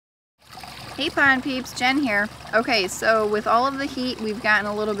Hey pond peeps, Jen here. Okay, so with all of the heat, we've gotten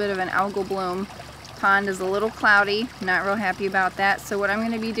a little bit of an algal bloom. Pond is a little cloudy, not real happy about that. So what I'm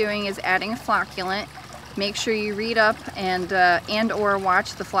going to be doing is adding a flocculant. Make sure you read up and or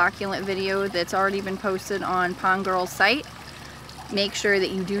watch the flocculant video that's already been posted on Pond Girl's site. Make sure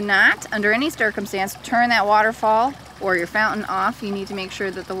that you do not, under any circumstance, turn that waterfall or your fountain off. You need to make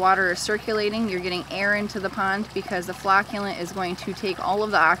sure that the water is circulating, you're getting air into the pond, because the flocculant is going to take all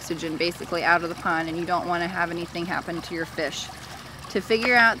of the oxygen basically out of the pond, and you don't want to have anything happen to your fish. To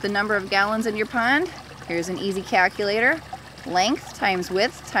figure out the number of gallons in your pond, here's an easy calculator. Length times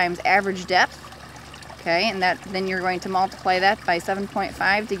width times average depth. Okay, and then you're going to multiply that by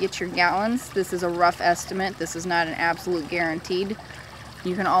 7.5 to get your gallons. This is a rough estimate. This is not an absolute guaranteed.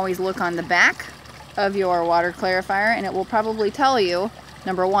 You can always look on the back of your water clarifier and it will probably tell you,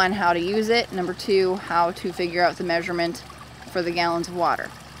 number one, how to use it, number two, how to figure out the measurement for the gallons of water.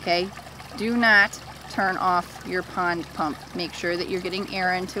 Okay, do not turn off your pond pump. Make sure that you're getting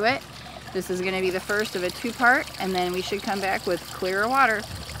air into it. This is going to be the first of a two-part, and then we should come back with clearer water.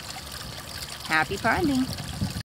 Happy ponding!